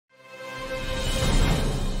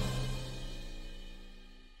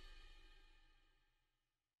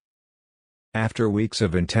After weeks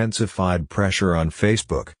of intensified pressure on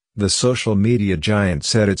Facebook, the social media giant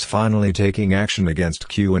said it's finally taking action against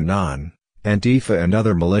QAnon, Antifa and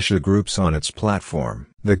other militia groups on its platform.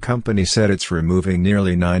 The company said it's removing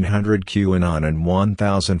nearly 900 QAnon and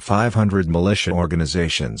 1,500 militia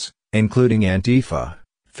organizations, including Antifa,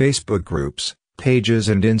 Facebook groups, pages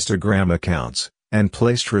and Instagram accounts, and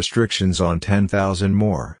placed restrictions on 10,000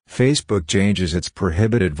 more. Facebook changes its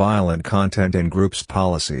prohibited violent content and groups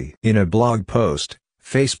policy. In a blog post,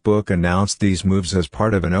 Facebook announced these moves as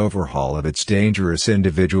part of an overhaul of its dangerous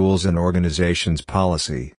individuals and organizations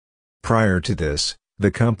policy. Prior to this,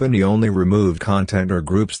 the company only removed content or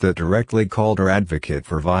groups that directly called or advocate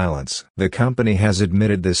for violence. The company has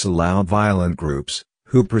admitted this allowed violent groups,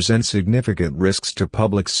 who present significant risks to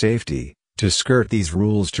public safety, to skirt these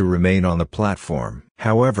rules to remain on the platform.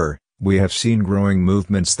 However, we have seen growing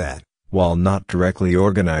movements that, while not directly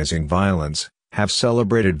organizing violence, have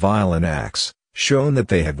celebrated violent acts, shown that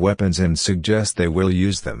they have weapons and suggest they will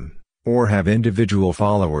use them, or have individual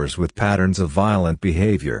followers with patterns of violent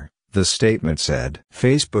behavior, the statement said.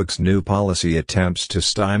 Facebook's new policy attempts to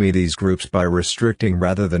stymie these groups by restricting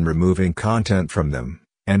rather than removing content from them,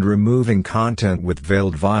 and removing content with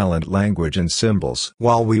veiled violent language and symbols.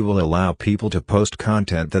 While we will allow people to post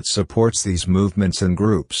content that supports these movements and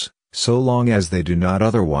groups, so long as they do not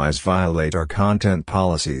otherwise violate our content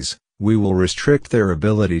policies, we will restrict their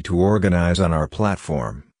ability to organize on our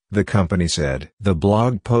platform, the company said. The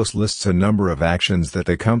blog post lists a number of actions that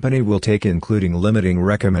the company will take, including limiting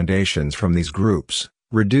recommendations from these groups,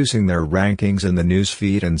 reducing their rankings in the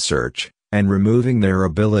newsfeed and search, and removing their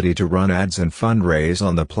ability to run ads and fundraise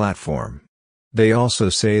on the platform. They also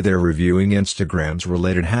say they're reviewing Instagram's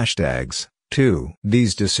related hashtags, too.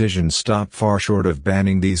 These decisions stop far short of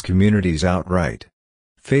banning these communities outright.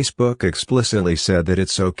 Facebook explicitly said that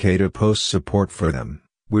it's okay to post support for them,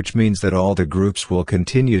 which means that all the groups will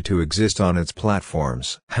continue to exist on its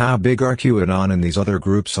platforms. How big are QAnon and these other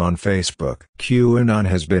groups on Facebook? QAnon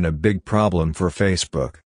has been a big problem for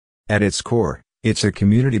Facebook. At its core, it's a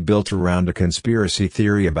community built around a conspiracy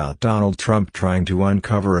theory about Donald Trump trying to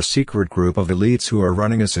uncover a secret group of elites who are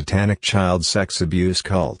running a satanic child sex abuse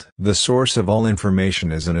cult. The source of all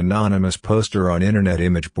information is an anonymous poster on internet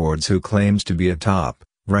image boards who claims to be a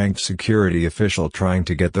top-ranked security official trying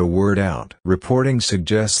to get the word out. Reporting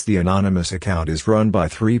suggests the anonymous account is run by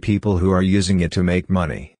 3 people who are using it to make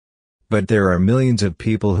money. But there are millions of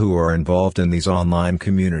people who are involved in these online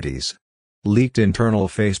communities. Leaked internal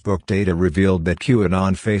Facebook data revealed that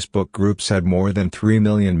QAnon Facebook groups had more than 3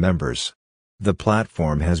 million members. The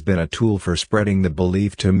platform has been a tool for spreading the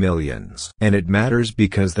belief to millions. And it matters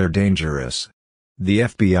because they're dangerous. The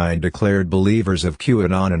FBI declared believers of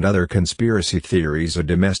QAnon and other conspiracy theories a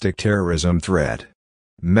domestic terrorism threat.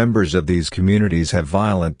 Members of these communities have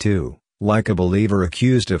violent too, like a believer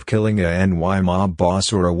accused of killing a NY mob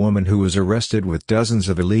boss or a woman who was arrested with dozens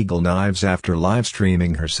of illegal knives after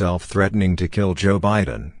live-streaming herself threatening to kill Joe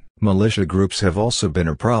Biden. Militia groups have also been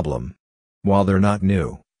a problem. While they're not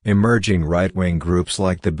new, emerging right-wing groups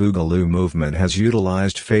like the Boogaloo movement has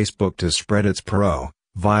utilized Facebook to spread its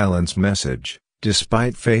pro-violence message,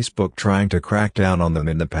 despite Facebook trying to crack down on them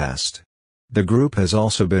in the past. The group has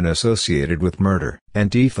also been associated with murder.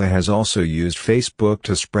 Antifa has also used Facebook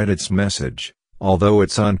to spread its message, although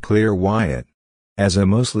it's unclear why it, as a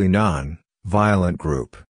mostly non-violent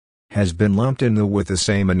group, has been lumped in with the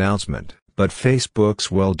same announcement. But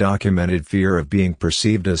Facebook's well-documented fear of being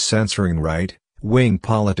perceived as censoring right-wing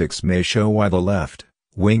politics may show why the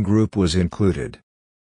left-wing group was included.